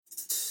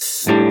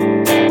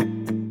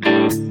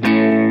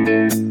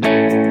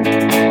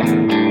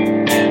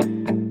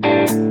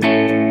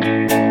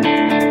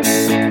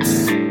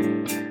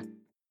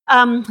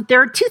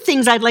there are two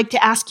things I'd like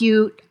to ask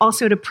you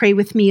also to pray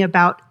with me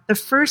about. The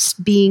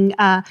first being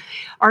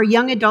our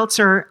young adults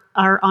are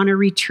on a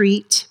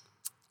retreat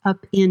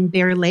up in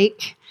Bear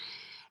Lake.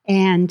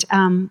 And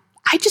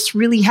I just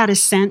really had a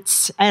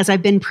sense as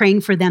I've been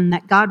praying for them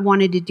that God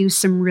wanted to do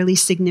some really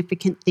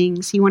significant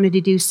things. He wanted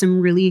to do some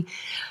really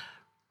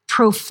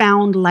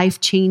profound,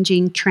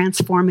 life-changing,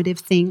 transformative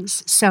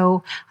things.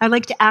 So I'd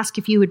like to ask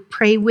if you would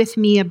pray with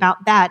me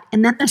about that.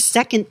 And then the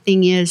second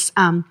thing is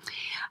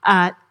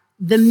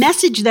the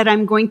message that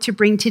I'm going to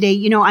bring today.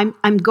 You know,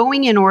 I'm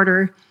going in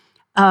order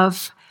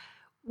of,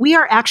 we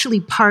are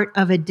actually part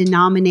of a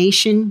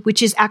denomination,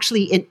 which is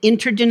actually an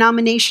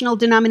interdenominational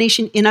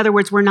denomination. In other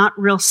words, we're not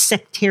real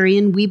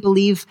sectarian. We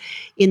believe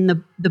in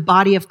the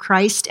body of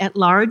Christ at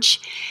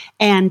large.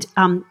 And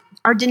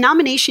our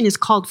denomination is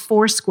called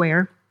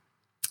Foursquare.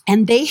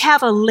 And they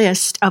have a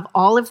list of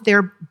all of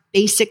their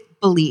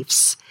basic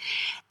beliefs.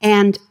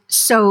 And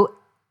so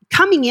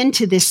coming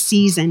into this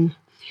season,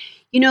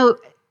 you know,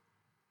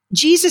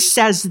 Jesus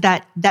says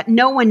that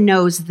no one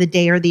knows the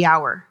day or the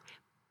hour,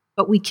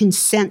 but we can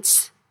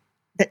sense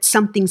that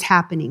something's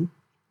happening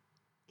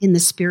in the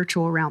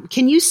spiritual realm.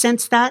 Can you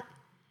sense that?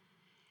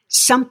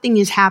 Something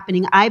is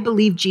happening. I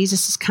believe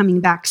Jesus is coming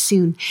back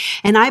soon.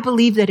 And I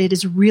believe that it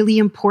is really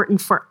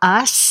important for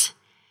us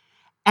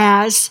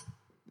as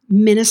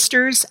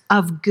ministers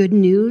of good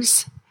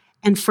news,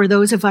 and for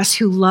those of us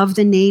who love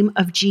the name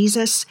of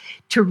Jesus,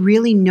 to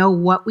really know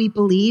what we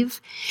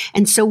believe.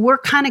 And so we're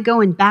kind of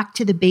going back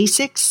to the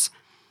basics.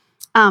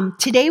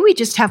 Today we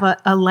just have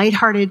a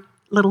lighthearted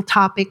little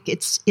topic.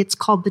 It's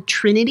called the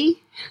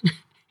Trinity.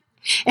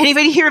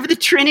 Anybody hear of the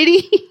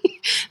Trinity?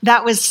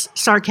 That was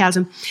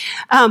sarcasm.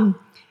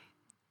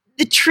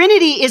 The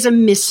Trinity is a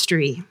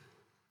mystery.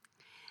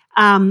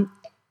 And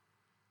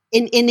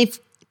if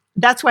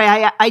that's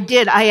why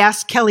I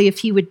asked Kelly if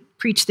he would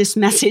preach this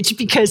message,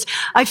 because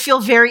I feel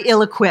very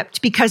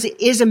ill-equipped, because it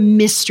is a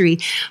mystery.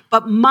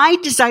 But my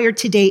desire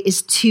today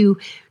is to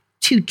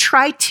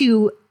try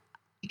to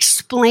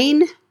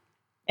explain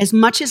as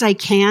much as I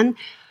can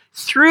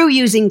through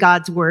using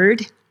God's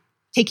word,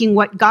 taking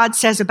what God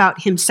says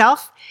about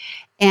himself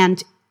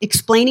and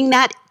explaining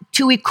that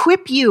to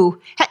equip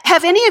you.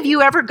 Have any of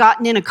you ever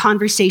gotten in a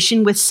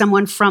conversation with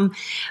someone from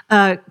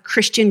a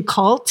Christian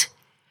cult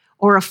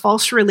or a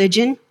false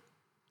religion,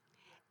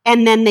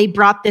 and then they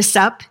brought this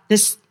up,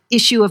 this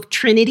issue of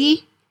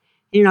Trinity,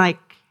 and you're like,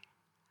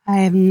 I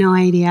have no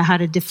idea how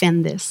to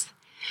defend this.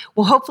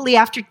 Well, hopefully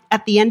at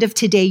the end of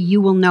today, you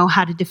will know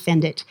how to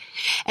defend it.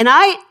 And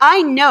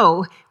I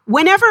know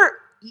whenever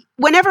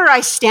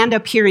I stand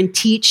up here and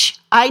teach,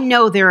 I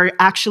know there are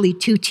actually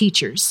two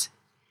teachers.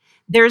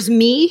 There's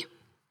me,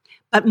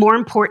 but more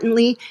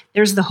importantly,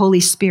 there's the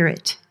Holy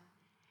Spirit.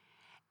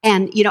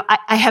 And, you know,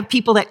 I have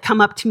people that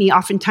come up to me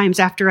oftentimes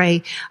after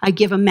I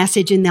give a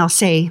message, and they'll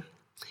say,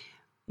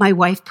 my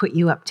wife put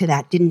you up to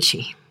that, didn't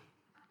she?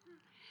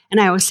 And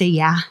I always say,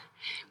 yeah,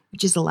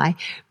 which is a lie.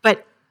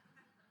 But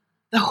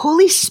the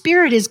Holy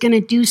Spirit is going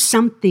to do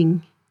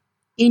something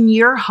in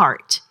your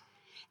heart.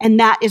 And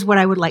that is what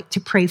I would like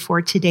to pray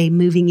for today,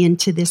 moving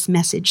into this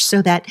message,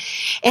 so that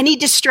any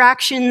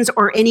distractions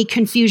or any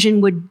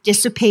confusion would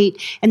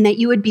dissipate, and that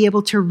you would be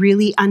able to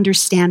really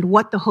understand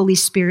what the Holy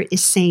Spirit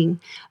is saying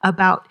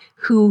about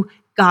who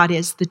God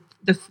is,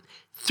 the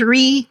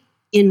three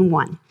in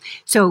one.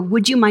 So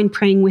would you mind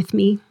praying with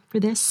me for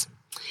this?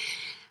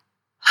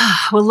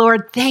 Well,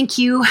 Lord, thank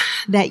you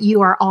that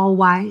you are all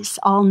wise,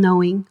 all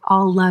knowing,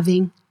 all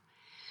loving.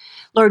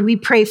 Lord, we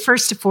pray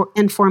first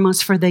and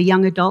foremost for the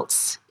young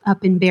adults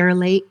up in Bear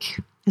Lake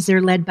as they're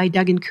led by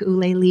Doug and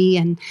Ku'ule Lee.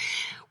 And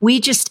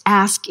we just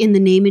ask in the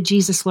name of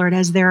Jesus, Lord,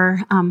 as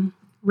they're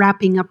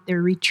wrapping up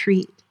their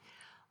retreat,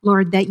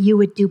 Lord, that you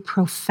would do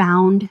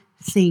profound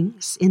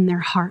things in their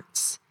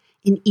hearts,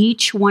 in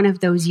each one of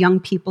those young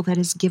people that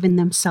has given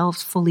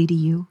themselves fully to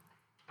you.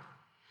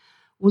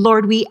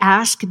 Lord, we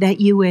ask that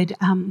you would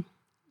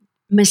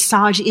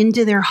massage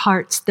into their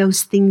hearts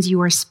those things you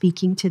are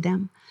speaking to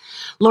them.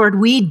 Lord,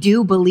 we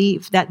do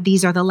believe that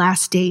these are the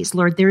last days.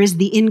 Lord, there is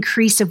the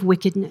increase of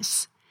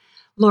wickedness.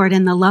 Lord,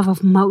 and the love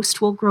of most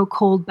will grow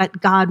cold.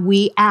 But God,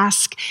 we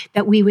ask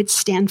that we would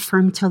stand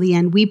firm till the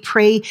end. We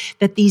pray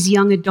that these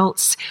young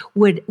adults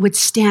would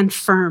stand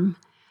firm.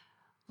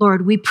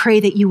 Lord, we pray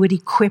that you would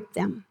equip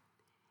them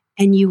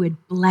and you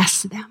would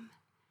bless them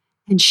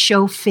and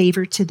show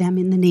favor to them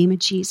in the name of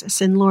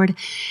Jesus. And Lord,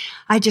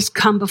 I just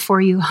come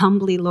before you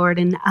humbly, Lord,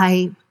 and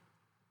I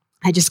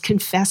just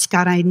confess,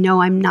 God, I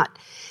know I'm not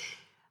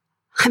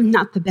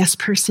the best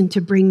person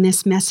to bring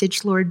this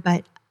message, Lord,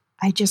 but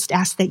I just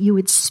ask that you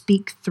would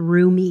speak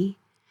through me.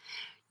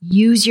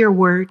 Use your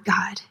word,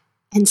 God,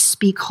 and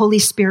speak. Holy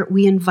Spirit,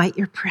 we invite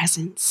your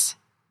presence.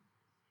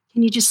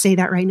 Can you just say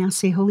that right now?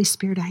 Say, Holy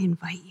Spirit, I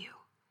invite you.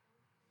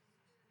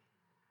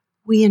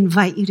 We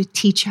invite you to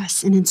teach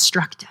us and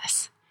instruct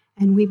us.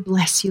 And we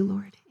bless you,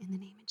 Lord, in the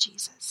name of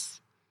Jesus.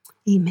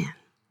 Amen.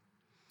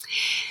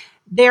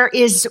 There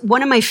is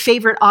one of my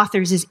favorite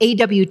authors is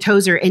A.W.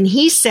 Tozer, and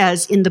he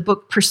says in the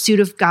book Pursuit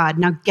of God,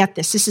 now get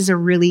this, this is a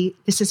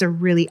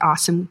really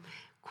awesome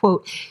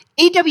quote,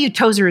 A.W.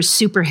 Tozer is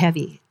super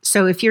heavy.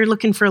 So if you're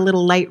looking for a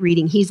little light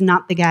reading, he's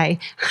not the guy.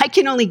 I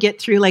can only get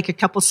through like a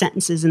couple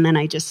sentences and then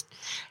I just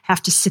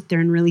have to sit there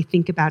and really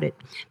think about it.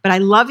 But I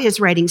love his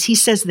writings. He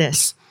says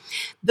this,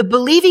 the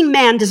believing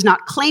man does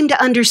not claim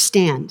to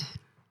understand.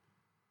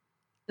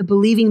 The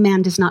believing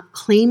man does not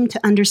claim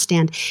to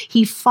understand.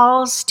 He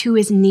falls to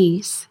his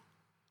knees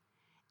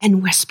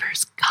and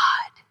whispers,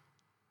 God.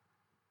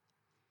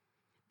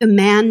 The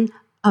man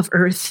of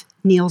earth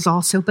kneels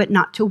also, but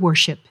not to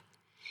worship.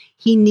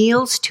 He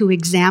kneels to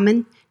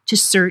examine, to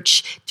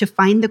search, to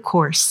find the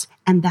course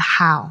and the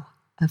how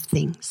of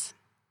things.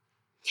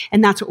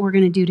 And that's what we're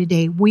going to do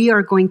today. We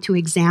are going to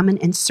examine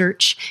and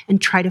search and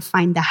try to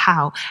find the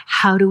how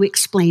to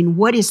explain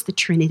what is the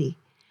Trinity.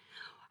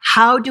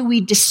 How do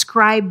we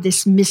describe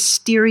this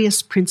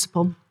mysterious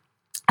principle?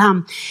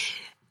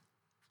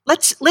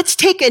 Let's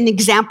take an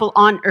example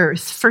on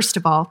Earth. First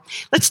of all,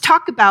 let's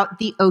talk about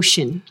the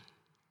ocean.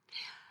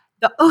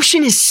 The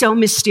ocean is so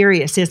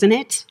mysterious, isn't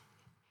it?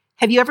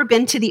 Have you ever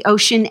been to the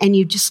ocean and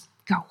you just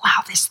go, wow,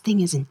 this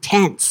thing is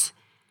intense.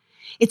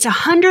 It's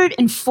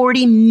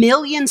 140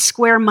 million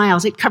square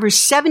miles. It covers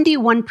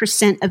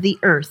 71% of the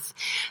earth.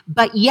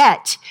 But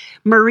yet,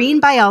 marine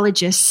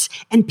biologists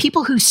and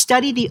people who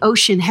study the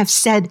ocean have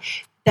said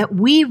that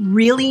we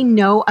really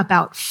know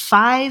about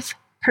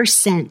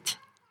 5%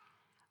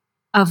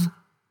 of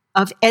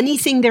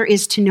anything there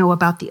is to know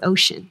about the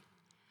ocean.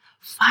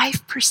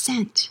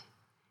 5%.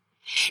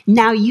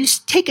 Now you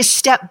take a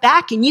step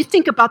back and you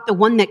think about the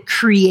one that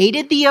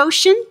created the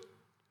ocean,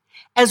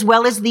 as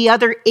well as the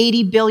other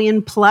 80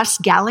 billion plus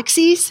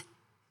galaxies.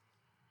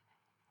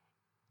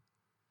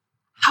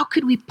 How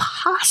could we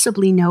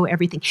possibly know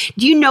everything?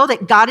 Do you know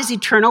that God is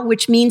eternal,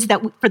 which means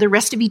that for the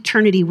rest of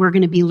eternity, we're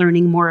going to be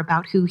learning more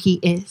about who he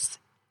is?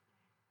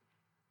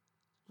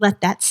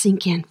 Let that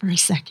sink in for a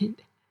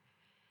second.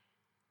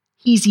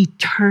 He's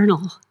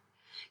eternal.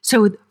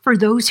 So for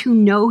those who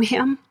know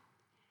him,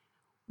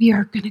 we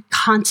are going to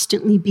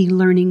constantly be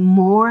learning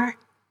more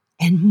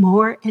and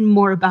more and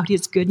more about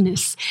his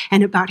goodness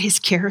and about his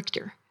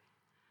character.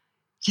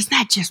 Doesn't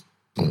that just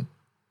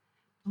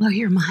blow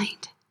your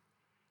mind?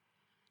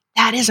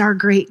 That is our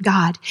great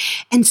God.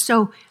 And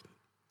so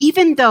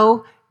even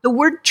though the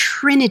word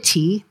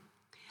Trinity,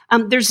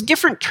 there's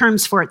different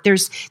terms for it.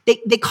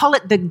 They call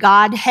it the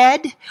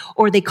Godhead,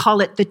 or they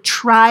call it the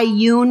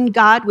triune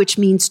God, which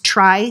means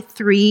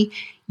three,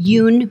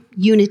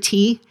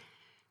 unity,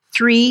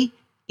 three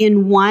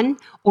in one,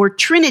 or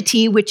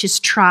Trinity, which is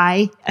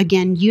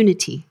again,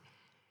 unity.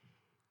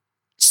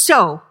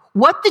 So,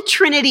 what the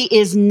Trinity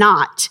is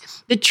not,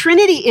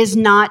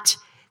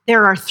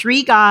 there are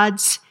three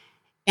gods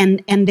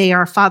and they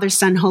are Father,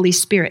 Son, Holy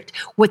Spirit.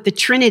 What the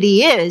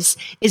Trinity is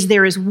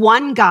there is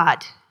one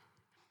God,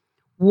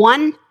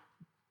 one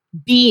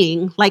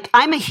being, like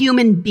I'm a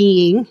human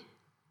being,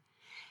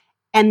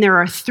 and there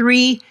are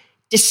three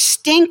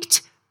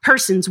distinct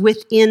persons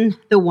within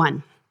the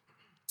one.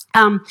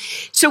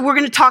 So we're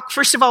going to talk,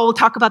 first of all, we'll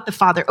talk about the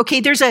Father.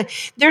 Okay, there's a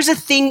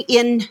thing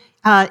in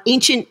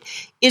ancient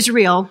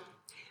Israel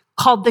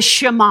called the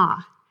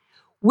Shema,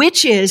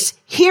 which is,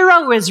 Hear,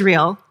 O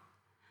Israel,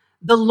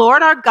 the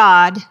Lord our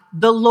God,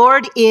 the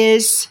Lord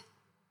is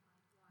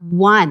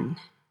one.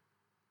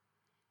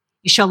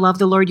 You shall love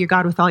the Lord your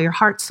God with all your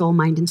heart, soul,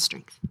 mind, and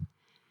strength.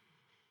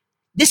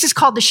 This is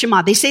called the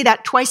Shema. They say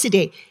that twice a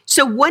day.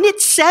 So when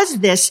it says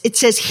this, it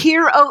says,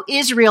 Hear, O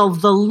Israel,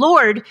 the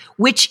Lord,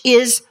 which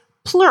is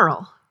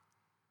plural.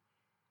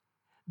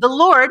 The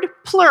Lord,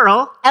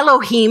 plural,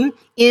 Elohim,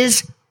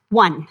 is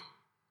one.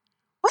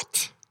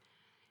 What?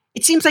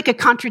 It seems like a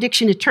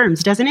contradiction of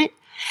terms, doesn't it?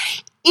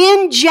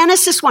 In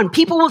Genesis 1,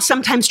 people will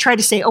sometimes try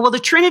to say, oh, well, the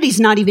Trinity's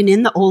not even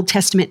in the Old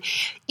Testament.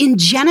 In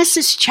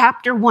Genesis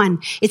chapter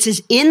 1, it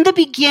says, in the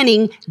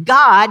beginning,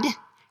 God,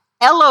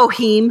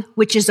 Elohim,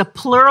 which is a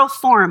plural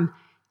form,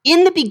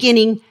 in the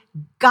beginning,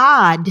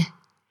 God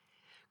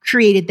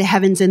created the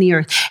heavens and the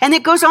earth. And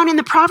it goes on in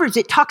the Proverbs.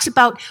 It talks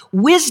about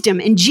wisdom,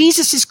 and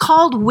Jesus is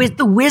called with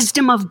the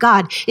wisdom of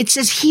God. It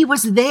says he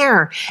was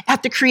there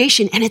at the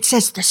creation, and it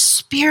says the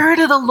Spirit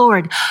of the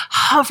Lord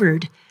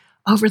hovered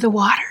over the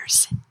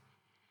waters.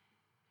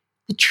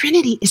 The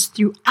Trinity is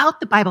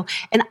throughout the Bible.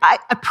 And I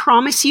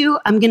promise you,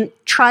 I'm going to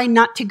try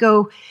not to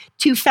go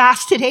too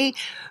fast today,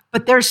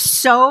 but there's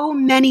so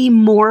many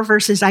more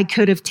verses I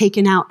could have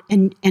taken out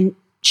and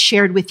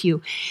shared with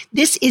you.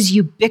 This is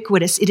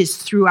ubiquitous. It is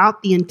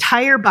throughout the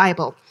entire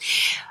Bible.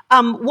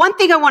 One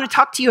thing I want to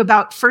talk to you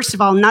about, first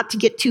of all, not to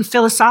get too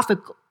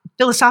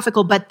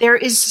philosophical, but there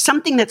is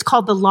something that's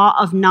called the law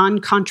of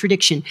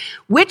non-contradiction,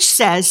 which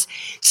says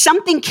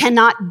something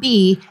cannot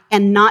be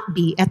and not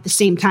be at the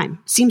same time.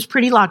 Seems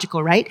pretty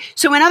logical, right?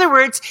 So in other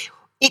words,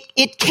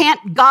 it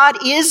can't, God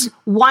is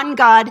one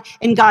God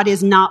and God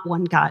is not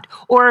one God,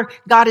 or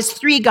God is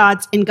three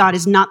gods and God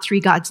is not three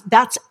gods.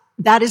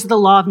 That is the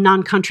law of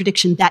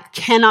non-contradiction. That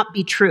cannot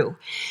be true.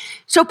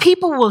 So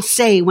people will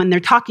say when they're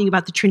talking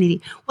about the Trinity,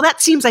 well,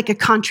 that seems like a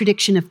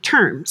contradiction of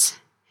terms.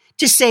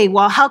 To say,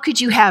 well, how could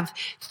you have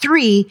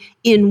three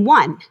in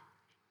one?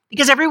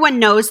 Because everyone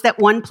knows that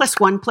 1 +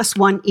 1 +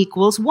 1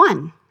 =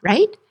 1,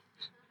 right?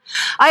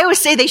 I always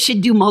say they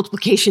should do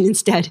multiplication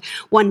instead.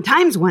 1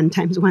 times 1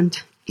 times 1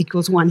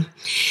 = 1.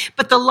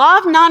 But the law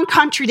of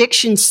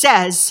non-contradiction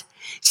says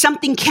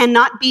something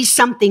cannot be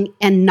something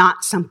and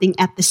not something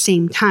at the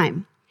same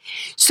time.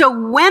 So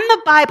when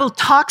the Bible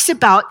talks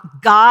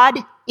about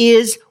God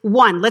is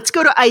one, let's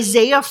go to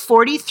Isaiah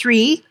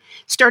 43,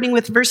 starting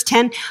with verse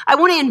 10. I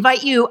want to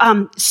invite you,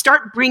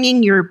 start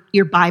bringing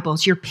your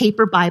Bibles, your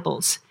paper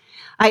Bibles.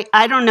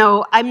 I don't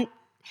know, I'm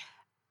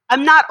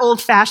not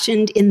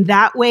old-fashioned in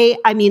that way.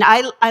 I mean,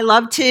 I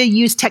love to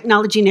use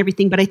technology and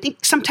everything, but I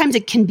think sometimes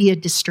it can be a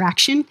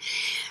distraction.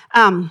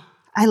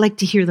 I like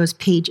to hear those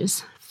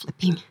pages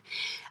flipping.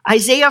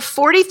 Isaiah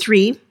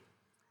 43,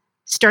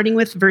 starting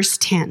with verse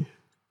 10.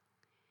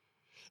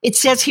 It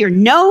says here,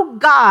 "No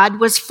God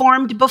was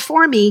formed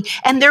before me,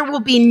 and there will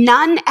be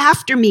none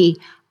after me.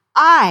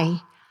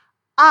 I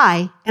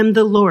am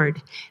the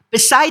Lord.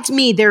 Besides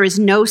me, there is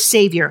no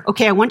Savior."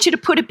 Okay, I want you to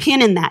put a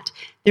pin in that.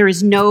 There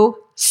is no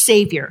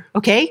Savior,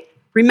 okay?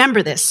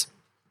 Remember this.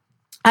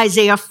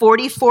 Isaiah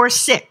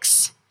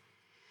 44:6.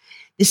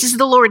 This is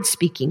the Lord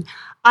speaking.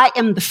 "I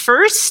am the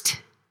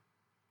first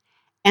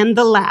and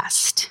the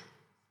last.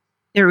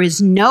 There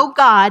is no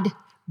God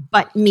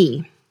but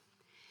me."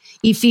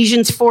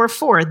 Ephesians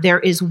 4:4. "There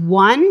is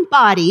one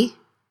body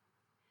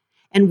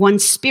and one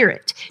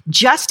spirit,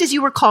 just as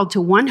you were called to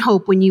one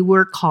hope when you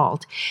were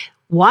called.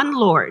 One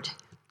Lord."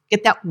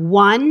 Get that?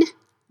 One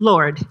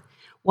Lord.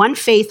 One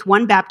faith,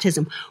 one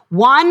baptism.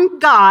 One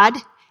God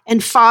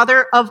and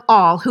Father of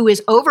all, who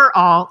is over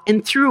all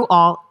and through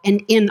all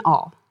and in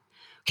all.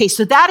 Okay,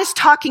 so that is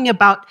talking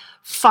about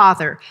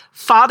Father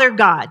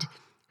God,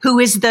 who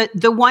is the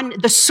one,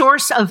 the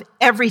source of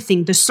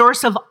everything, the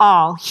source of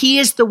all. He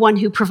is the one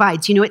who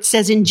provides. You know, it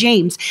says in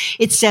James,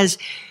 it says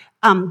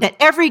that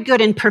every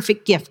good and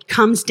perfect gift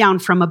comes down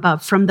from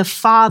above, from the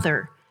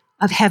Father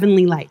of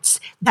heavenly lights.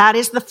 That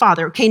is the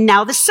Father. Okay,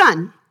 now the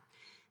Son.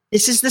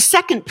 This is the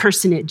second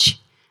personage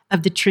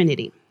of the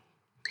Trinity.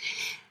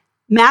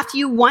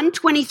 Matthew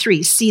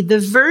 1:23, "See, the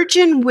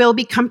virgin will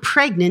become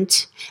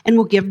pregnant and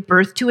will give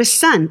birth to a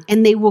son,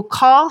 and they will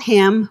call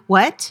him,"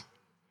 what?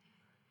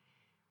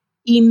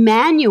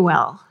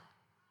 "Emmanuel,"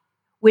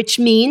 which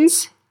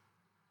means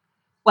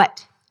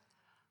what?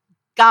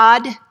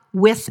 God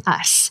with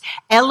us.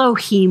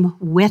 Elohim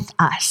with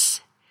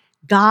us.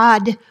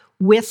 God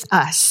with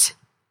us.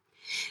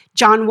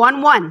 John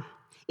 1:1,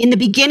 "In the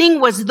beginning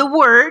was the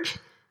Word,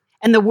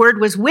 and the Word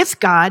was with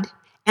God,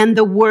 and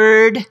the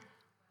Word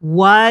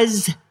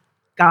was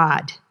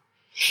God."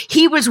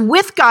 He was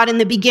with God in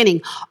the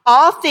beginning.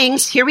 All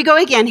things, here we go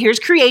again, here's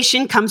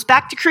creation, comes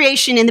back to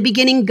creation. In the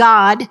beginning,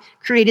 God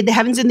created the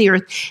heavens and the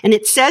earth. And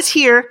it says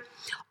here,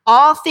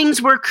 all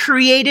things were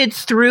created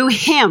through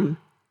him.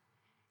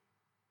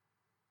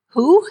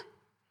 Who?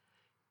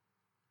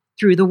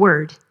 Through the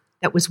Word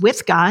that was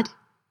with God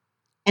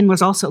and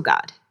was also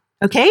God.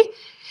 Okay?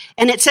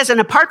 And it says, and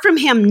apart from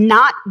him,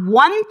 not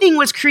one thing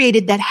was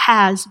created that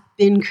has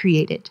been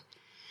created.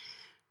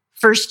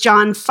 1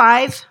 John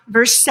 5,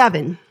 verse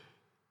 7.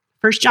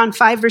 1 John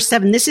 5, verse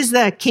 7. This is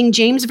the King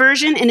James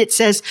Version, and it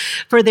says,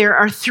 "For there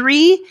are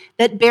three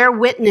that bear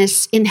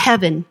witness in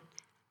heaven,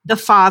 the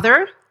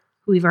Father,"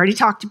 who we've already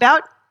talked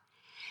about,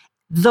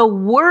 "the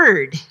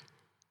Word."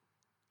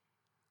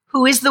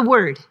 Who is the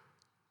Word?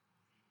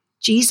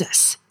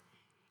 Jesus.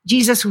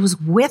 Jesus was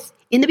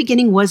in the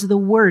beginning was the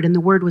Word, and the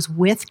Word was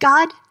with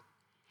God,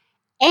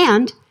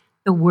 and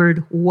the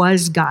Word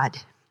was God.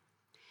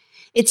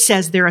 It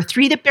says there are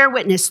three that bear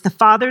witness, the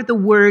Father, the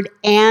Word,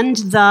 and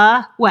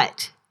the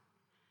what?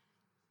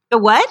 The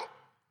what?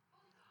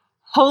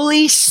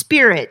 Holy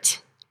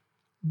Spirit.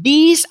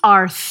 These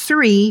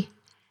three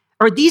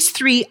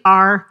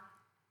are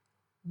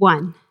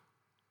one.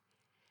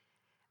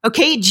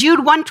 Okay,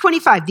 Jude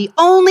 1:25, "The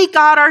only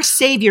God our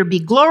Savior be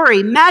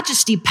glory,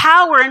 majesty,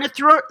 power, and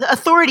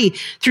authority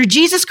through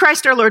Jesus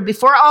Christ our Lord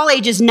before all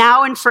ages,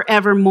 now and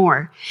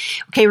forevermore."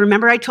 Okay,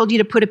 remember I told you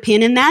to put a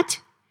pin in that?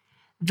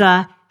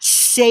 The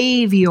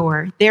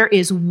Savior. There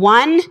is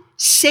one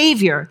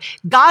Savior.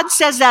 God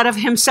says that of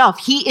himself.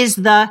 He is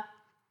the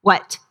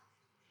what?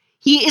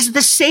 He is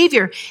the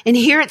Savior. And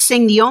here it's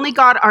saying the only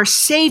God, our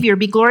Savior,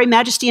 be glory,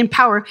 majesty, and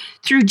power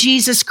through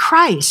Jesus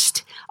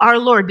Christ, our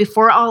Lord,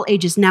 before all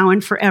ages, now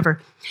and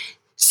forever.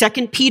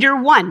 2 Peter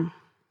 1,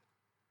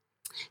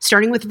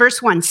 starting with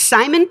verse 1.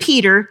 "Simon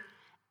Peter,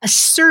 a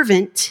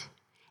servant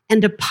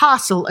and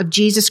apostle of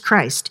Jesus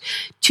Christ,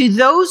 to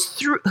those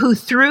who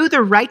through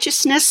the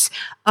righteousness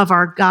of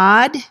our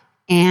God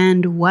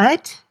and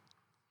what?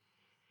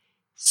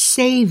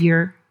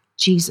 Savior,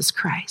 Jesus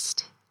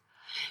Christ."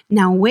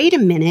 Now, wait a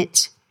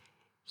minute.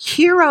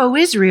 Hear, O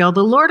Israel,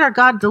 the Lord our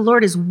God, the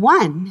Lord is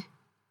one.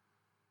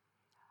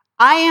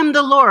 I am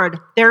the Lord.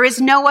 There is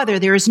no other.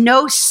 There is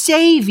no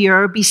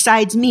Savior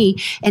besides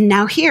me. And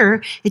now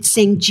here it's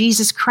saying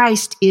Jesus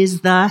Christ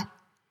is the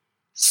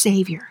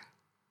Savior,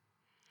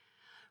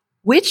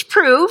 which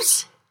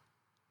proves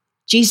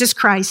Jesus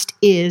Christ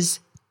is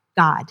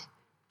God.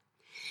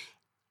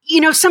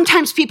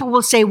 sometimes people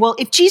will say, well,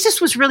 if Jesus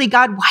was really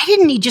God, why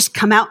didn't he just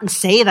come out and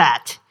say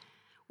that?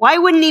 Why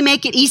wouldn't he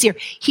make it easier?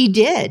 He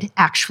did,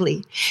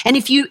 actually. And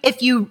if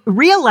you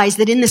realize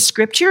that in the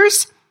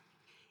scriptures,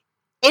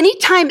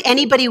 anytime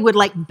anybody would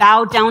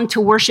bow down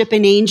to worship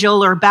an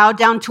angel or bow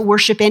down to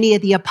worship any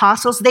of the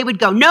apostles, they would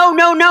go, no,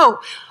 no, no,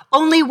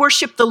 only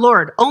worship the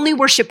Lord, only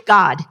worship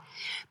God.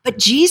 But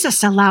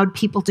Jesus allowed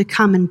people to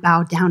come and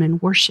bow down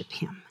and worship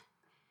him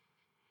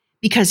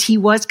because he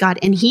was God.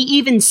 And he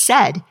even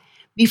said,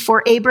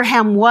 before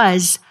Abraham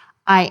was,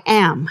 I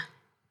am.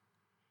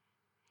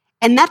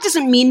 And that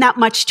doesn't mean that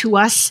much to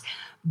us,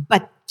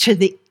 but to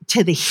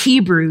the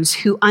Hebrews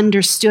who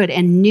understood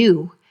and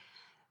knew,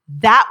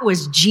 that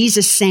was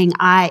Jesus saying,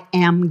 I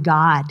am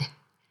God.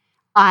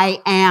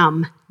 I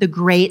am the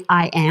great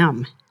I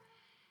am.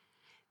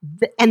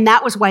 And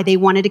that was why they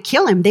wanted to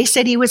kill him. They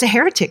said he was a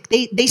heretic.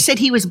 They said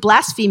he was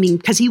blaspheming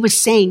because he was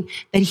saying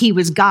that he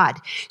was God.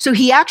 So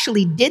he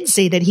actually did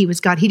say that he was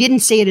God. He didn't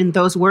say it in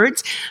those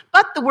words,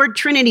 but the word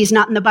Trinity is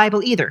not in the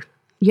Bible either.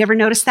 You ever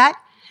notice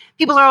that?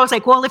 People are always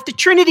like, well, if the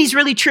Trinity is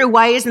really true,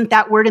 why isn't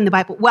that word in the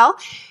Bible? Well,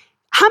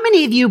 how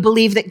many of you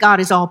believe that God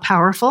is all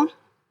powerful?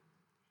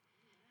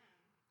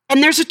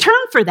 And there's a term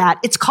for that.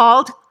 It's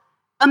called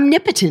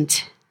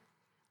omnipotent,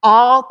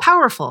 all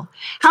powerful.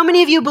 How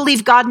many of you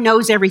believe God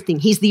knows everything?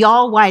 He's the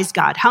all-wise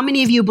God. How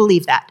many of you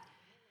believe that?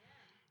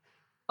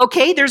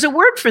 Okay, there's a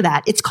word for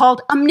that. It's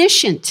called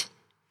omniscient.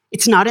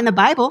 It's not in the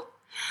Bible.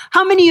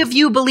 How many of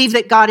you believe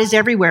that God is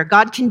everywhere?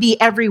 God can be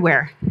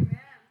everywhere.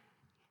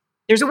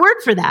 There's a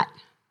word for that.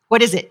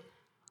 What is it?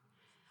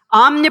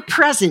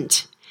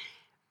 Omnipresent.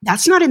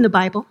 That's not in the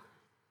Bible.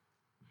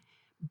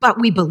 But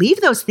we believe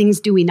those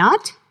things, do we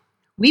not?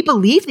 We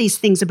believe these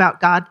things about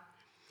God.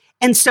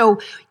 And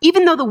so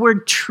even though the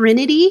word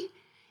Trinity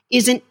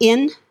isn't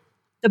in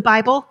the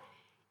Bible,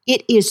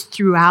 it is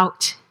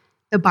throughout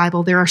the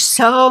Bible. There are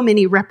so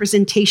many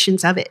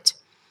representations of it.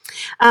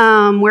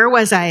 Where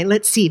was I?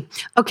 Let's see.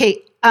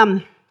 Okay,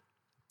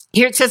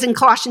 here it says in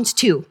Colossians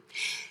 2,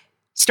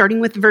 starting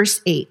with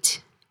verse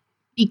 8.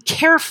 Be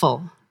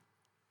careful.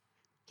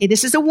 Okay,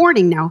 this is a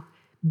warning now.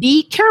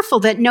 Be careful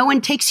that no one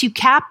takes you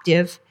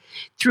captive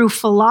through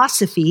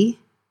philosophy,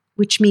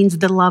 which means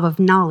the love of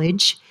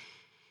knowledge,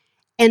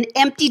 and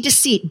empty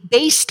deceit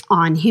based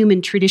on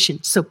human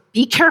tradition. So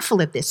be careful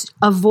of this.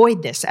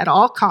 Avoid this at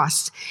all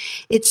costs.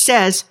 It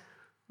says,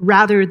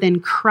 rather than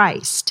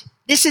Christ.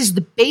 This is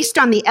based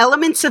on the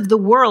elements of the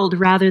world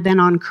rather than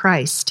on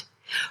Christ.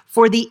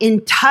 For the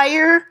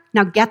entire,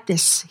 now get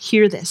this,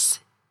 hear this,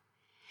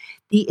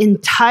 the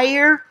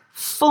entire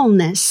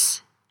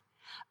fullness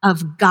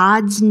of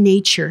God's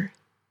nature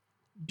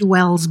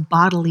dwells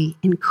bodily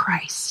in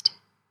Christ.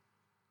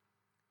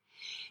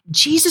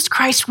 Jesus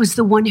Christ was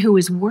the one who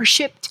was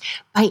worshiped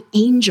by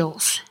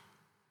angels.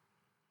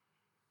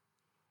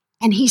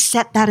 And he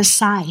set that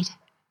aside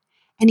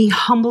and he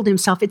humbled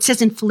himself. It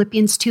says in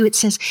Philippians 2, it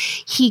says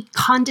he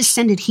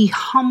condescended, he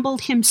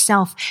humbled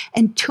himself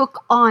and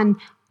took on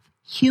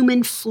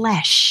human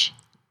flesh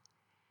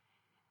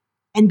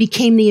and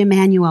became the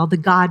Emmanuel, the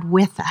God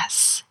with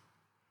us.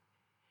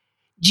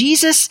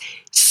 Jesus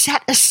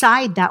set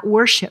aside that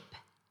worship.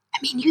 I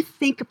mean, you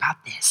think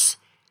about this.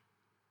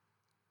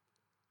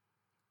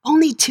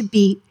 Only to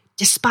be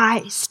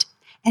despised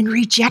and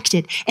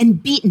rejected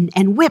and beaten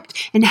and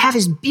whipped and have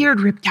his beard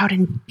ripped out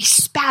and be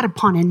spat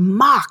upon and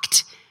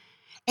mocked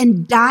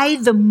and die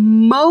the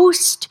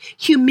most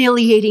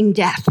humiliating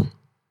death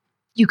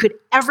you could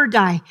ever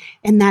die,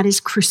 and that is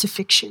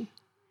crucifixion.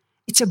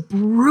 It's a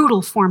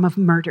brutal form of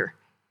murder.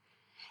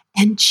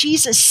 And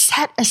Jesus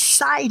set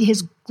aside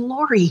his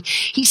glory.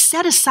 He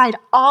set aside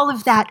all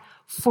of that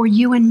for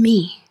you and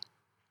me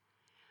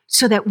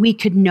so that we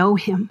could know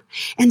him.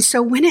 And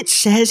so when it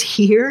says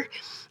here,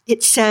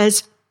 it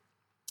says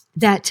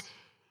that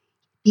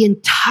the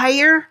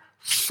entire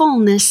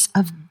fullness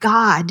of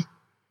God,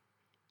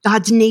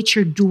 God's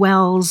nature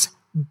dwells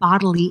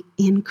bodily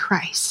in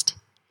Christ.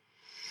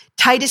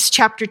 Titus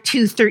chapter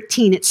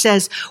 2:13, it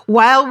says,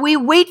 while we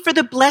wait for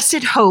the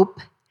blessed hope,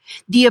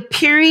 the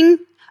appearing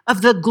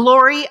of the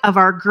glory of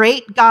our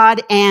great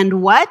God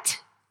and what?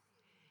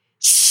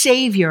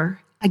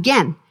 Savior.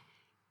 Again,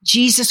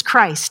 Jesus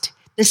Christ,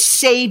 the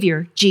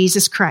Savior,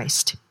 Jesus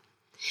Christ.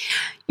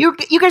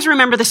 You guys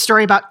remember the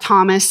story about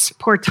Thomas,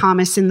 poor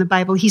Thomas in the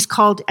Bible? He's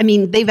called,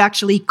 they've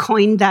actually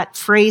coined that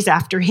phrase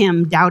after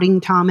him, doubting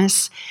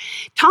Thomas.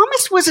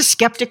 Thomas was a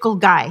skeptical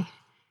guy.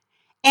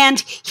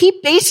 And he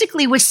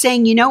basically was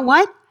saying, you know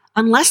what?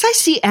 Unless I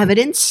see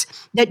evidence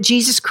that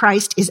Jesus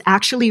Christ is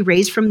actually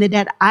raised from the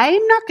dead,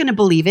 I'm not going to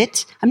believe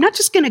it. I'm not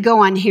just going to go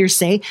on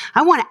hearsay.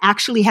 I want to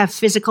actually have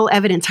physical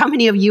evidence. How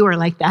many of you are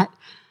like that?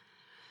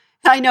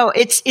 I know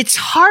it's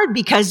hard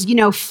because,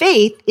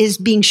 faith is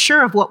being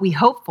sure of what we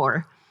hope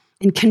for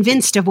and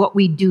convinced of what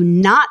we do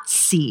not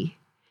see.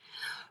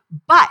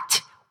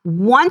 But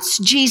once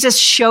Jesus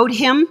showed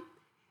him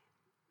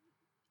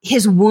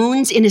his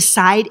wounds in his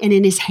side and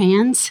in his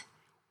hands,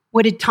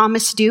 what did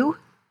Thomas do?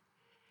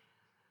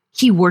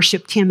 He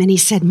worshiped him and he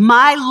said,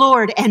 my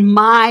Lord and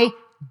my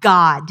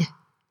God.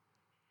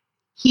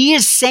 He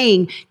is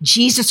saying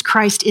Jesus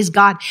Christ is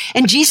God.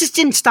 And Jesus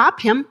didn't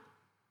stop him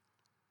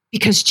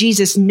because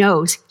Jesus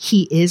knows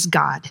he is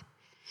God.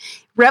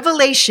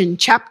 Revelation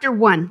chapter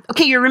 1.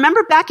 Okay, you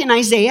remember back in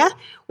Isaiah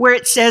where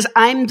it says,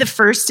 I'm the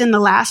first and the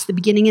last, the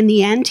beginning and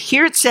the end?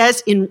 Here it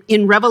says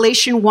in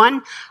Revelation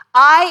 1,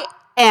 I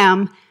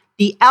am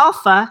the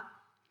Alpha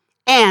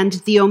and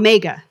the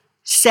Omega,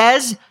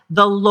 says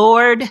the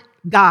Lord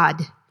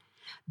God,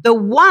 the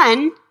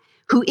one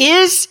who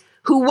is,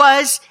 who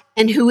was,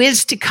 and who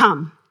is to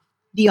come,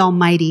 the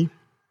Almighty.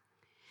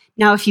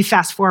 Now, if you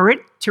fast forward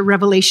to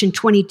Revelation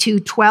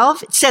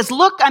 22:12, it says,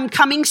 look, I'm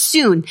coming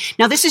soon.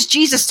 Now, this is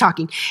Jesus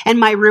talking. And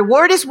my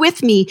reward is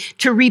with me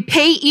to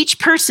repay each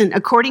person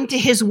according to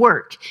his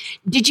work.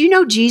 Did you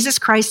know Jesus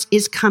Christ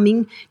is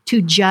coming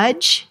to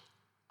judge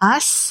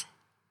us?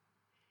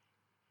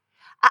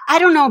 I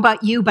don't know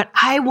about you, but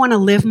I want to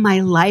live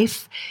my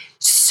life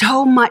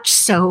so much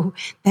so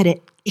that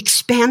it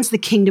expands the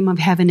kingdom of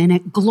heaven and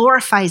it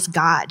glorifies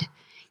God.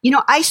 You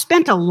know, I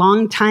spent a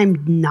long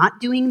time not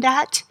doing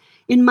that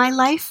in my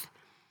life.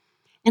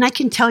 And I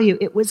can tell you,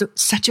 it was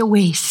such a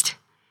waste.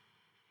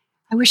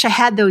 I wish I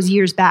had those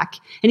years back.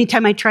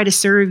 Anytime I try to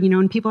serve,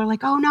 and people are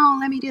like, oh no,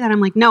 let me do that.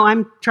 I'm like, no,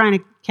 I'm trying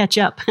to catch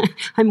up.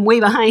 I'm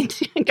way behind.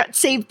 I got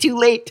saved too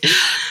late.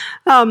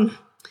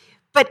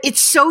 But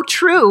it's so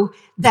true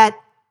that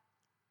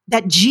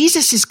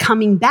Jesus is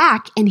coming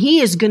back and he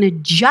is going to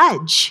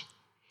judge.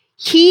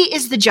 He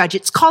is the judge.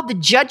 It's called the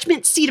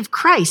judgment seat of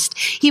Christ.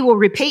 He will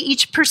repay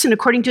each person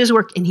according to his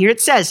work. And here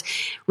it says,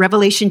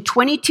 Revelation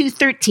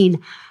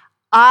 22:13,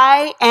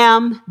 I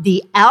am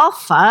the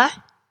Alpha,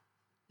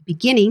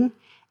 beginning,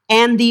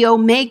 and the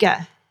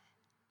Omega,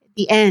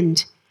 the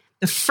end,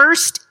 the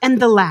first and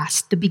the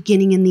last, the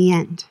beginning and the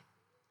end.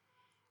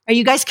 Are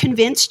you guys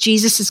convinced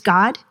Jesus is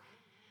God?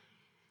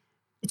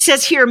 It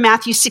says here,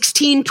 Matthew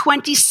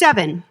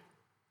 16:27,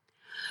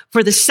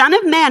 for the Son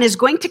of Man is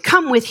going to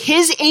come with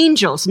his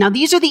angels. Now,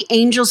 these are the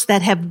angels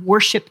that have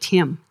worshiped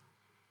him.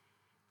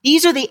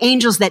 These are the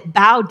angels that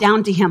bow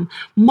down to him,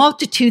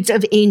 multitudes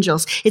of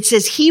angels. It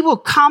says he will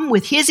come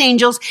with his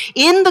angels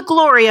in the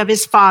glory of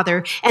his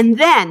Father, and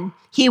then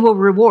he will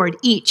reward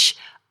each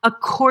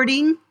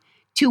according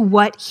to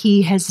what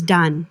he has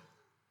done.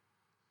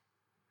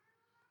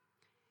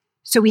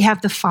 So we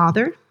have the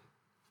Father,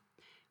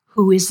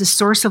 who is the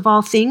source of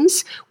all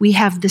things. We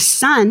have the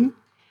Son,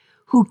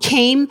 who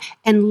came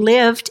and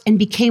lived and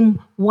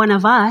became one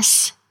of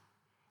us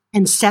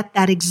and set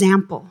that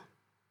example.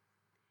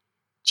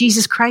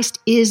 Jesus Christ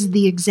is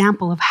the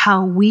example of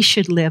how we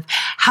should live,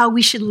 how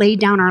we should lay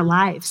down our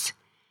lives,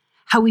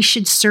 how we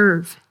should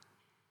serve,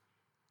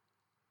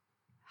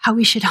 how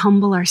we should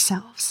humble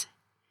ourselves.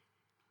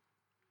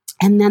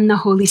 And then the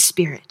Holy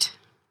Spirit.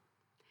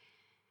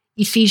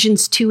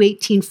 Ephesians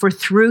 2:18, for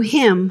through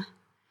him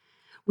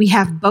we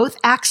have both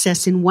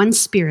access in one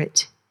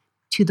Spirit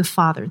to the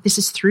Father. This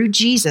is through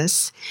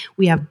Jesus.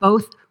 We have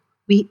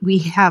we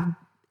have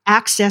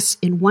access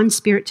in one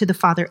Spirit to the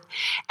Father.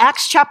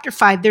 Acts chapter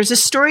 5, there's a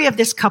story of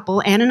this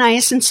couple,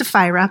 Ananias and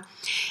Sapphira.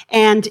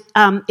 And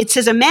it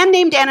says, a man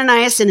named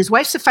Ananias and his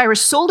wife Sapphira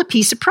sold a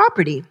piece of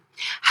property.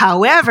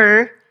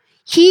 However,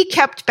 he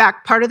kept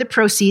back part of the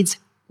proceeds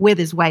with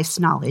his wife's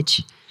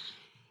knowledge.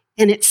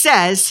 And it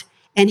says,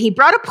 and he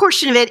brought a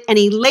portion of it and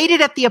he laid it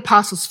at the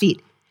apostles'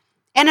 feet.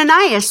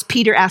 Ananias,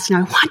 Peter asked,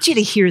 now I want you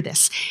to hear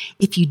this.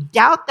 If you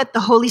doubt that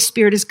the Holy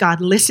Spirit is God,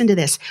 listen to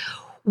this.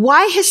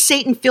 Why has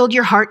Satan filled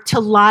your heart to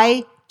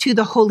lie to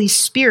the Holy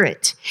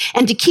Spirit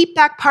and to keep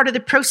back part of the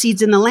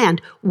proceeds in the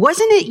land?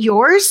 Wasn't it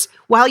yours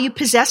while you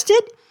possessed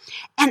it?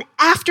 And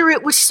after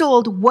it was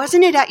sold,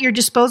 wasn't it at your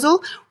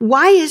disposal?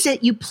 Why is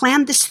it you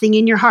planned this thing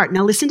in your heart?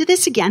 Now listen to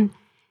this again.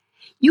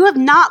 You have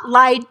not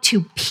lied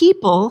to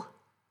people,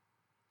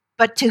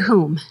 but to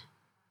whom?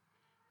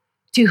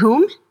 To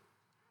whom?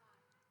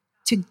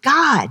 To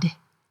God,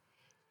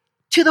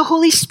 to the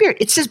Holy Spirit.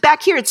 It says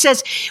back here, it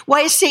says,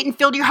 why has Satan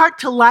filled your heart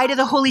to lie to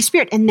the Holy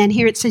Spirit? And then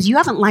here it says, you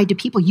haven't lied to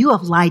people, you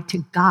have lied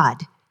to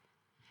God.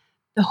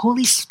 The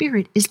Holy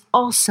Spirit is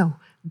also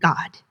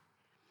God.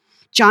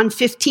 John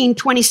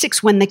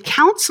 15:26, when the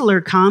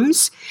counselor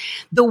comes,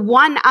 the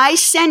one I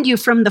send you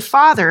from the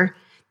Father,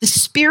 the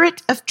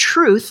Spirit of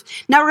truth.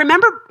 Now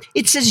remember,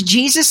 it says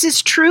Jesus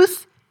is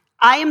truth.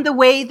 I am the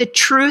way, the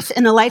truth,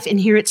 and the life. And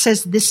here it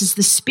says, this is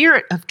the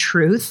Spirit of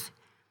truth.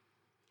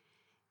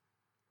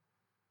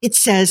 It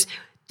says,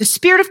 the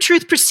Spirit of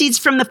truth proceeds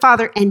from the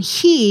Father, and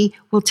he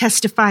will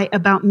testify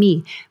about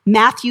me.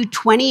 Matthew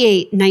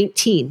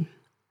 28:19.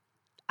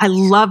 I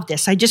love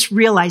this. I just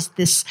realized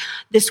this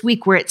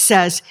week where it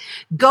says,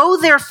 go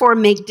therefore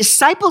make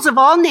disciples of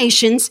all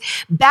nations,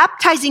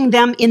 baptizing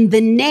them in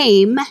the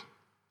name,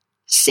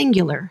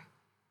 singular,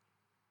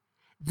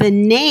 the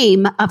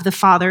name of the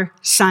Father,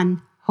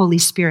 Son, Holy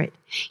Spirit.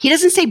 He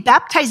doesn't say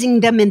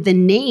baptizing them in the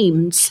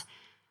names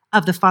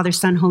of the Father,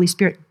 Son, Holy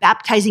Spirit,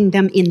 baptizing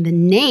them in the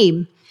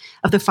name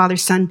of the Father,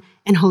 Son,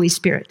 and Holy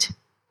Spirit.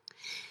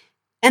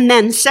 And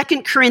then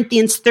 2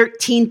 Corinthians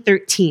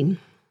 13:13.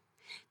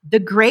 The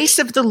grace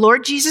of the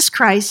Lord Jesus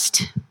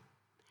Christ,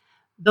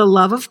 the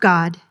love of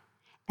God,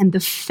 and the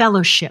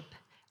fellowship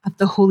of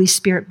the Holy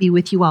Spirit be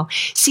with you all.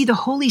 See, the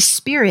Holy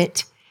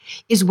Spirit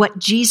is what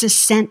Jesus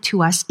sent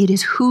to us. It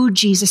is who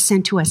Jesus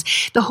sent to us.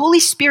 The Holy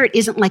Spirit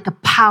isn't like a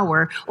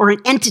power or an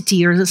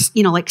entity or,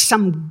 like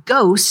some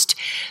ghost.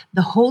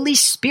 The Holy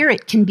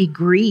Spirit can be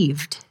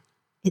grieved,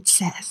 it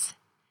says.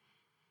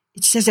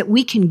 It says that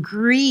we can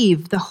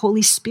grieve the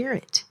Holy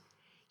Spirit.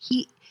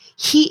 He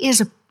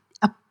is a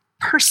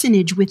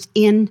personage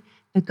within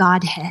the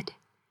Godhead,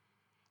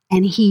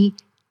 and he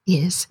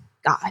is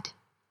God.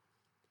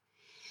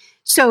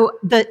 So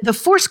the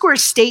Foursquare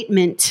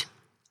statement,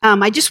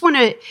 I just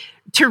want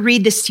to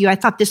read this to you. I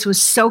thought this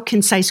was so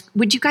concise.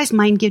 Would you guys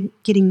mind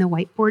getting the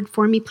whiteboard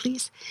for me,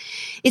 please?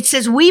 It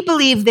says, we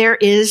believe there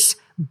is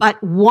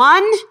but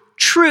one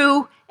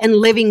true and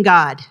living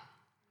God.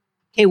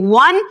 Okay,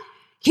 one,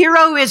 Hear,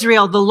 O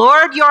Israel, the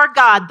Lord your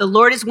God, the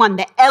Lord is one.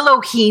 The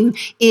Elohim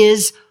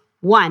is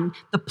one.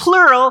 The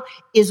plural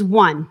is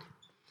one.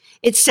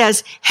 It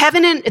says,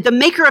 the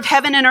maker of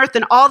heaven and earth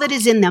and all that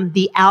is in them,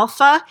 the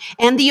Alpha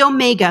and the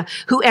Omega,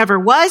 whoever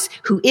was,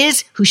 who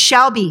is, who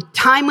shall be,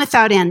 time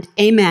without end.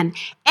 Amen.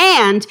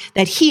 And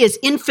that he is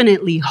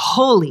infinitely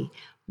holy,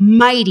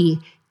 mighty,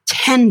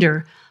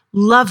 tender,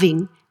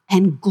 loving,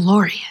 and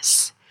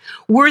glorious,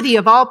 worthy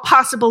of all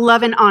possible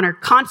love and honor,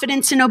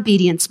 confidence and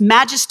obedience,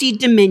 majesty,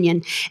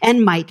 dominion,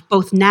 and might,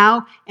 both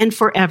now and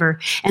forever.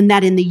 And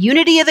that in the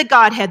unity of the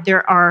Godhead,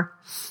 there are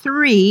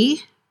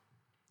three,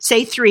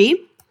 say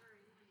three,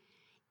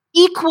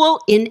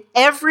 equal in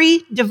every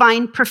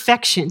divine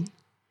perfection.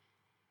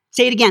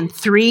 Say it again,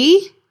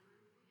 three,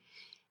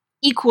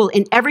 equal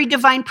in every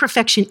divine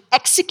perfection,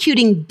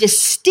 executing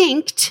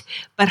distinct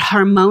but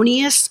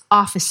harmonious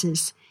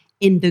offices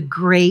in the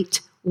great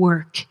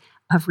work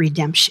of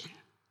redemption.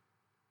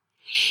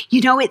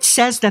 You know, it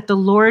says that the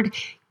Lord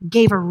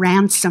gave a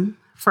ransom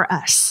for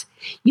us.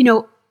 You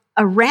know,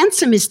 a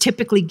ransom is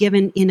typically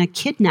given in a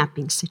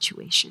kidnapping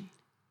situation.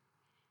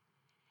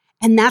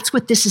 And that's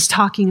what this is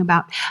talking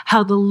about,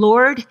 how the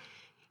Lord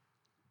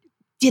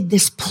did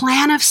this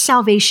plan of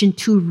salvation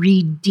to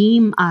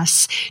redeem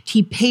us.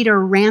 He paid a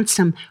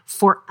ransom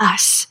for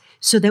us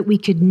so that we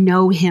could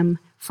know him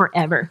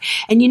forever.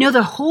 And you know,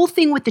 the whole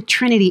thing with the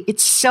Trinity,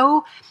 it's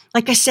so,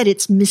 like I said,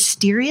 it's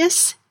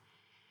mysterious.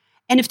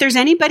 And if there's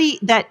anybody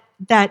that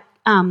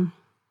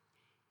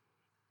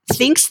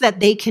thinks that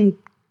they can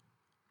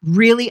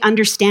really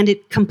understand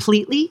it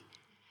completely,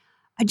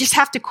 I just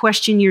have to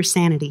question your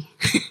sanity.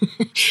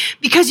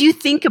 Because you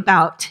think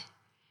about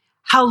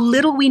how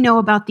little we know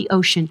about the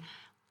ocean,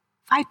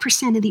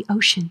 5% of the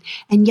ocean,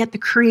 and yet the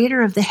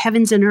creator of the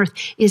heavens and earth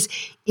is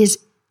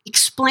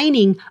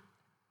explaining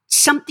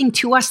something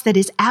to us that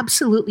is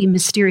absolutely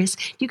mysterious.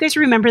 Do you guys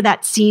remember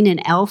that scene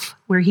in Elf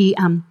where he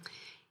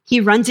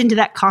runs into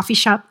that coffee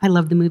shop? I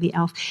love the movie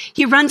Elf.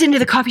 He runs into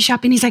the coffee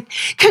shop and he's like,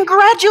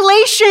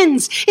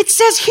 congratulations! It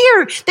says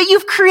here that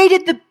you've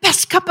created the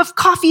best cup of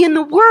coffee in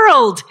the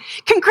world.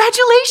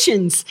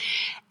 Congratulations.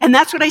 And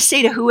that's what I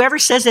say to whoever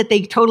says that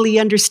they totally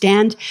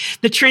understand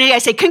the Trinity. I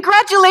say,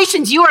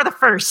 congratulations, you are the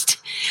first.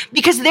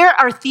 Because there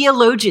are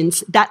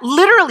theologians that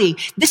literally,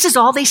 this is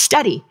all they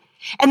study.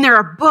 And there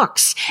are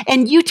books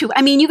and YouTube.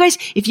 I mean, you guys,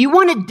 if you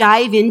want to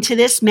dive into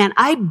this, man,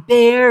 I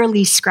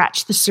barely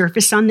scratched the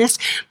surface on this,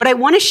 but I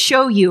want to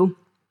show you.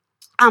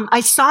 I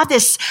saw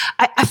this.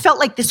 I felt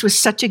like this was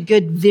such a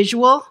good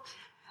visual,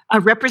 a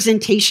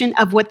representation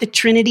of what the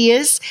Trinity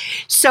is.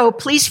 So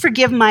please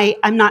forgive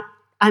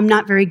I'm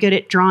not very good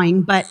at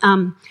drawing, but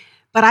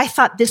I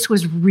thought this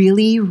was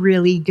really,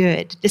 really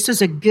good. This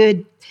was a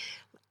good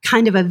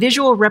kind of a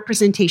visual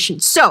representation.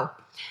 So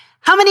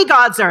how many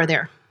gods are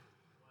there?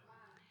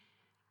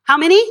 How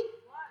many?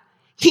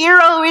 Hear,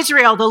 O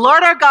Israel, the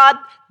Lord our God,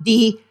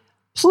 the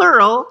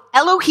plural,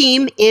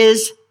 Elohim,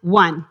 is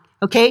one.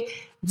 Okay?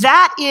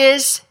 That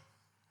is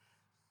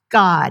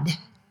God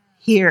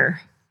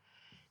here.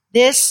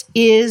 This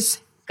is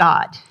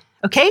God.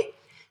 Okay?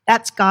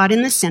 That's God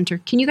in the center.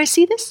 Can you guys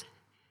see this? Can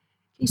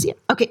you see it?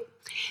 Okay.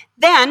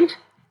 Then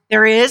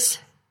there is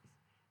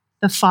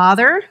the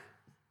Father,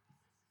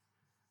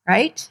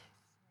 right?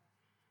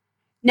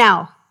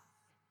 Now,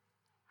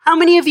 how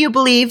many of you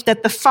believe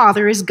that the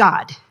Father is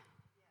God?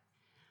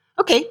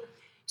 Okay,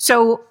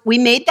 so we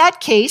made that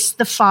case.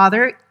 The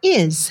Father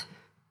is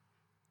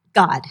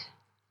God,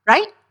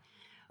 right?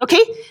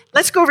 Okay,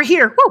 let's go over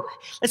here. Woo!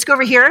 Let's go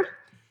over here.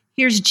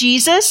 Here's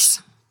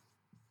Jesus.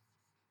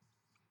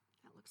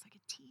 That looks like a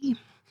T.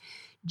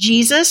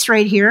 Jesus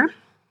right here.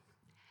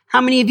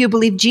 How many of you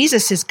believe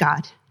Jesus is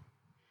God?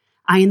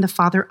 I and the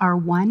Father are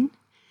one.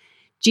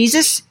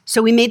 Jesus,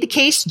 so we made the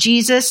case.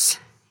 Jesus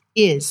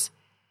is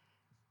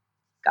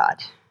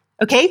God.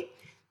 Okay?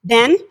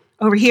 Then,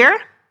 over here,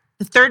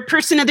 the third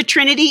person of the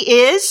Trinity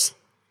is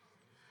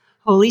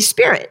Holy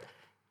Spirit.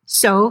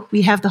 So,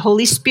 we have the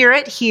Holy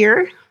Spirit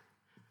here.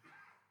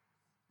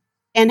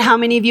 And how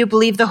many of you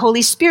believe the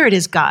Holy Spirit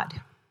is God?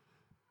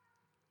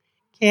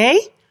 Okay?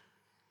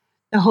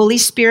 The Holy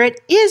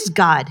Spirit is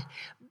God.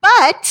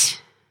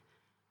 But,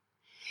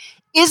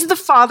 is the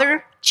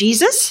Father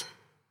Jesus?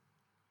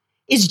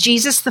 Is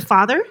Jesus the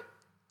Father?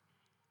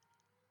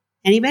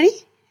 Anybody?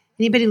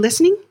 Anybody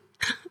listening?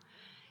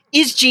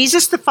 Is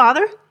Jesus the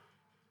Father?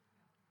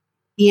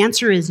 The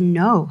answer is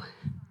no.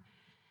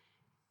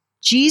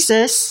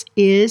 Jesus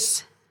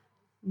is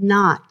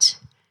not.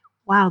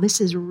 Wow,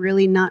 this is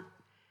really not.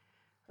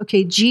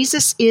 Okay,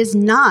 Jesus is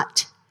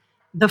not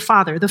the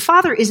Father. The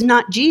Father is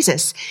not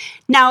Jesus.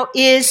 Now,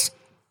 is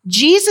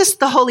Jesus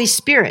the Holy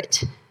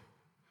Spirit?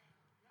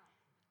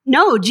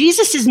 No,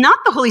 Jesus is not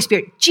the Holy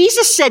Spirit.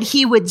 Jesus said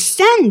he would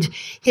send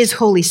his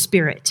Holy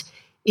Spirit.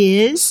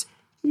 Is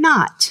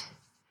not.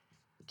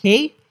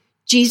 Okay,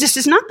 Jesus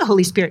is not the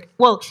Holy Spirit.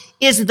 Well,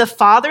 is the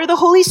Father the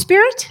Holy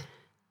Spirit?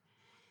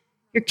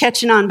 You're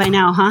catching on by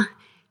now, huh?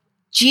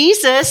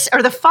 Jesus,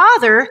 or the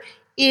Father,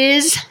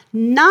 is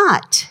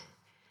not.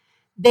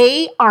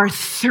 They are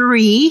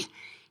three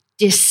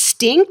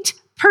distinct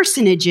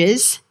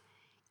personages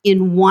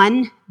in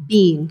one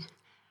being,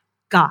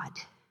 God.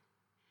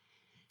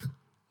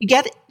 You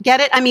get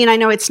it? I mean, I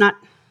know it's not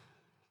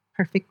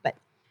perfect, but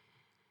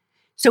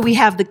so we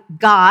have the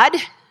God,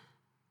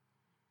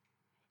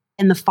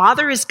 and the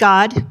Father is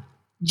God.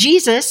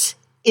 Jesus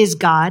is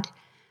God.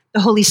 The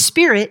Holy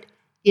Spirit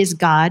is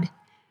God.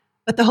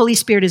 But the Holy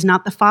Spirit is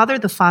not the Father.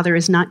 The Father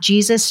is not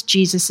Jesus.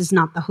 Jesus is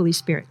not the Holy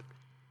Spirit.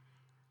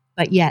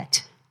 But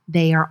yet,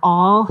 they are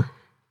all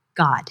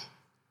God.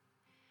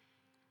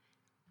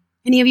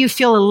 Any of you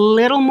feel a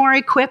little more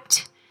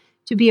equipped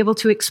to be able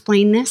to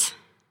explain this?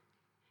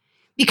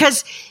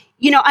 Because,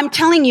 I'm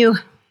telling you,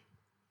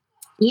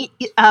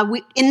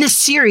 in this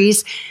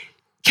series,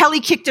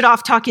 Kelly kicked it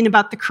off talking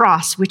about the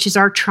cross, which is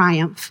our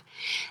triumph.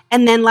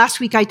 And then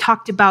last week I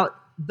talked about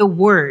the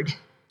Word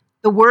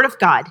of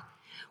God,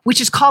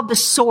 which is called the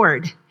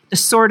sword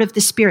of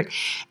the Spirit.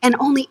 And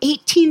only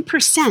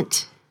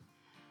 18%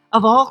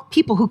 of all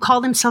people who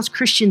call themselves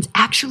Christians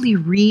actually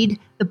read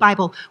the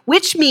Bible,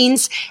 which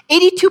means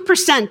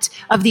 82%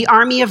 of the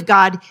army of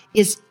God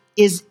is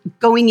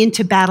going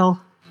into battle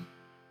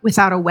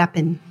without a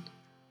weapon.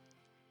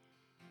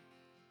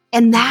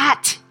 And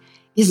that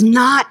is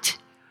not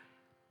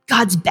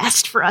God's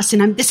best for us.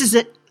 And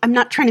I'm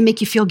not trying to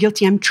make you feel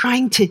guilty. I'm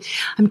trying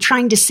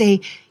to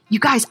say, you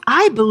guys,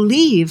 I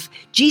believe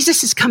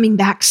Jesus is coming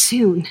back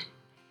soon.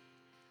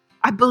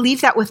 I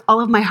believe that with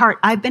all of my heart.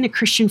 I've been a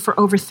Christian for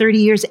over 30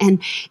 years,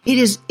 and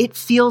it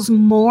feels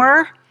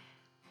more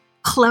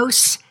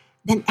close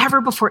than ever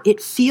before.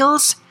 It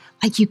feels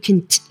like you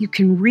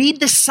can read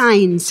the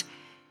signs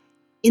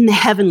in the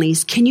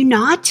heavenlies. Can you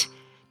not?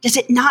 Does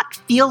it not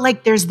feel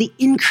like there's the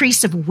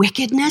increase of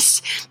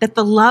wickedness, that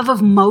the love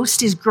of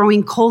most is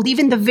growing cold?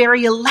 Even the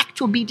very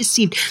elect will be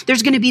deceived.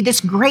 There's going to be this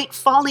great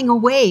falling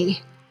away.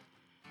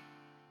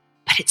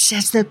 But it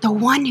says that the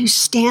one who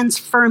stands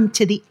firm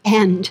to the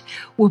end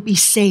will be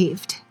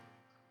saved.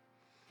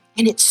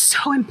 And it's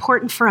so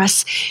important for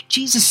us.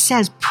 Jesus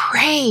says,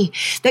 pray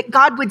that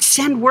God would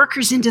send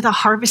workers into the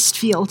harvest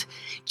field.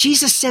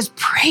 Jesus says,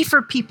 pray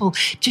for people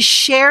to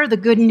share the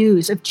good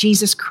news of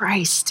Jesus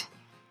Christ.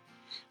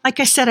 Like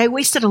I said, I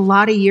wasted a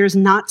lot of years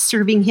not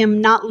serving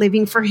him, not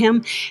living for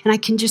him. And I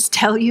can just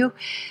tell you,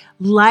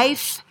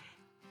 life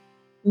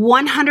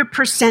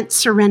 100%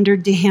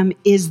 surrendered to him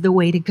is the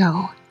way to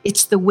go.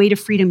 It's the way to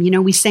freedom.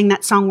 We sang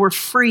that song, we're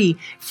free,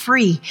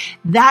 free.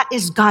 That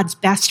is God's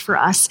best for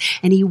us.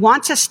 And he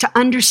wants us to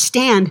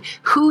understand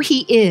who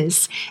he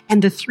is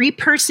and the three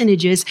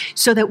personages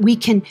so that we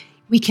can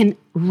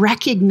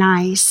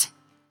recognize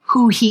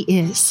who he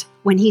is.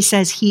 When he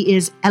says he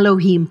is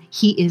Elohim,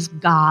 he is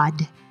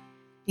God.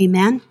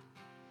 Amen.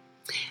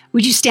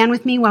 Would you stand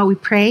with me while we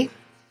pray?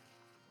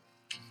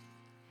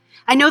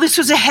 I know this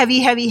was a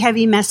heavy, heavy,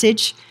 heavy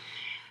message,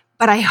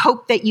 but I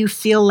hope that you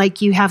feel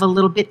like you have a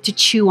little bit to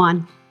chew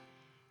on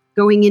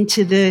going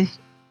into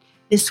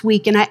this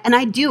week. And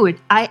I do it.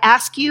 I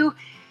ask you,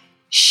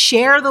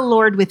 share the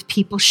Lord with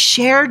people.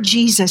 Share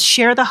Jesus.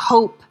 Share the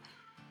hope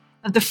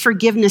of the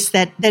forgiveness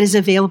that is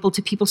available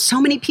to people. So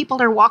many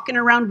people are walking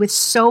around with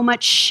so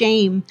much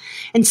shame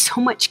and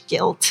so much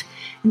guilt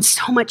and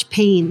so much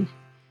pain.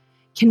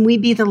 Can we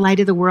be the light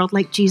of the world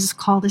like Jesus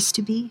called us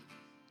to be?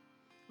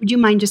 Would you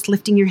mind just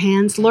lifting your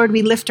hands? Lord,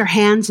 we lift our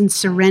hands in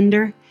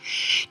surrender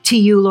to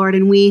you, Lord,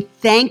 and we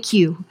thank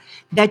you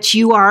that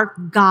you are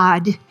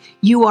God.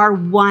 You are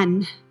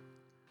one.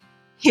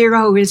 Hear,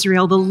 O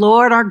Israel, the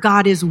Lord our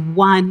God is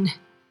one.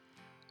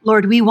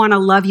 Lord, we want to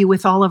love you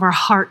with all of our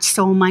heart,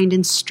 soul, mind,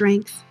 and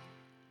strength.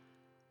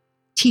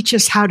 Teach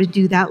us how to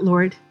do that,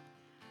 Lord.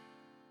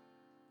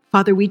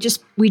 Father, we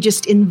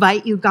just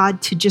invite you,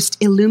 God, to just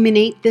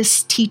illuminate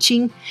this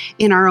teaching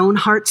in our own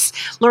hearts.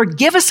 Lord,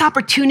 give us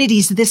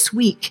opportunities this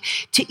week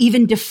to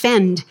even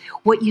defend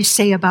what you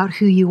say about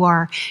who you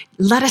are.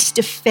 Let us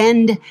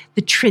defend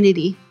the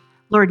Trinity.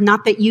 Lord,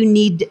 not that you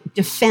need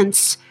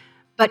defense,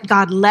 but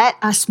God, let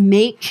us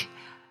make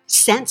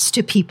sense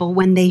to people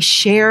when they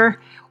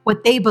share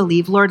what they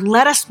believe. Lord,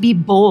 let us be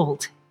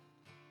bold.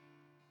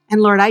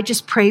 And Lord, I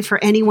just pray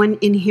for anyone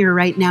in here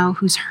right now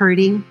who's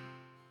hurting,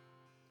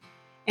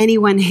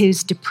 anyone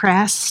who's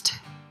depressed,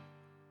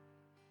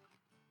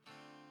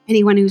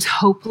 anyone who's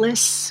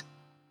hopeless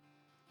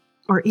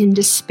or in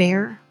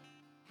despair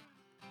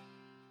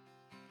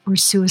or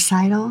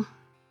suicidal.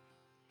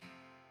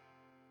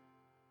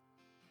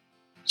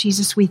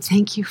 Jesus, we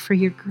thank you for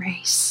your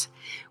grace.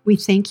 We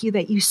thank you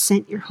that you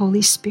sent your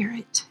Holy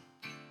Spirit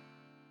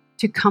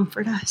to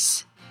comfort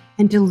us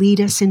and to lead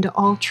us into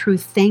all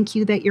truth. Thank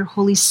you that your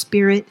Holy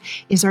Spirit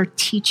is our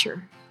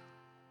teacher.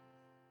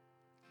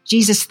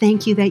 Jesus,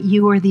 thank you that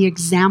you are the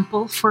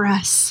example for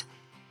us,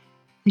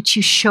 that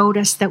you showed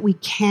us that we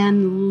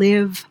can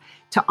live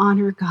to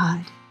honor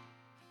God.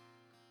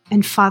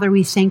 And Father,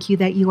 we thank you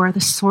that you are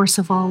the source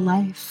of all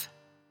life.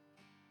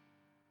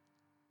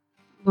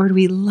 Lord,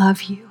 we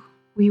love you,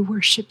 we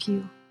worship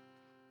you,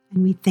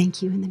 and we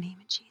thank you in the name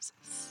of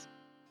Jesus.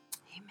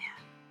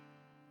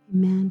 Amen.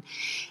 Amen.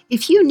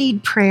 If you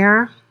need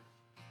prayer,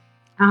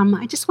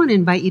 I just want to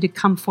invite you to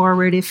come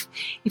forward. If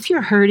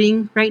you're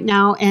hurting right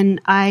now, and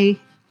I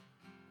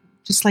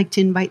just like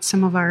to invite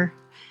some of our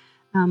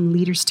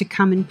leaders to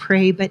come and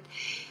pray, but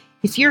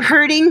if you're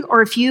hurting,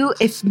 or if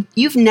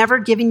you've never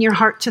given your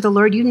heart to the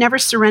Lord, you've never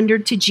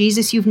surrendered to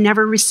Jesus, you've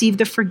never received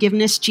the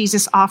forgiveness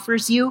Jesus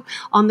offers you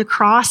on the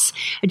cross,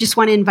 I just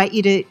want to invite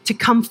you to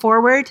come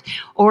forward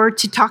or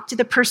to talk to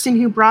the person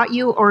who brought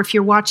you, or if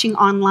you're watching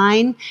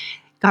online,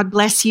 God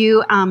bless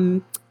you.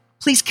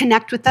 Please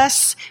connect with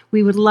us.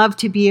 We would love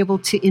to be able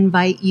to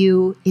invite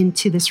you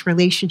into this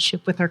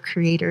relationship with our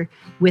Creator,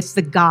 with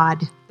the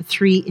God, the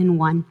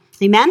three-in-one.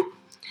 Amen?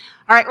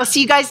 All right, we'll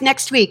see you guys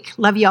next week.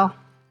 Love y'all.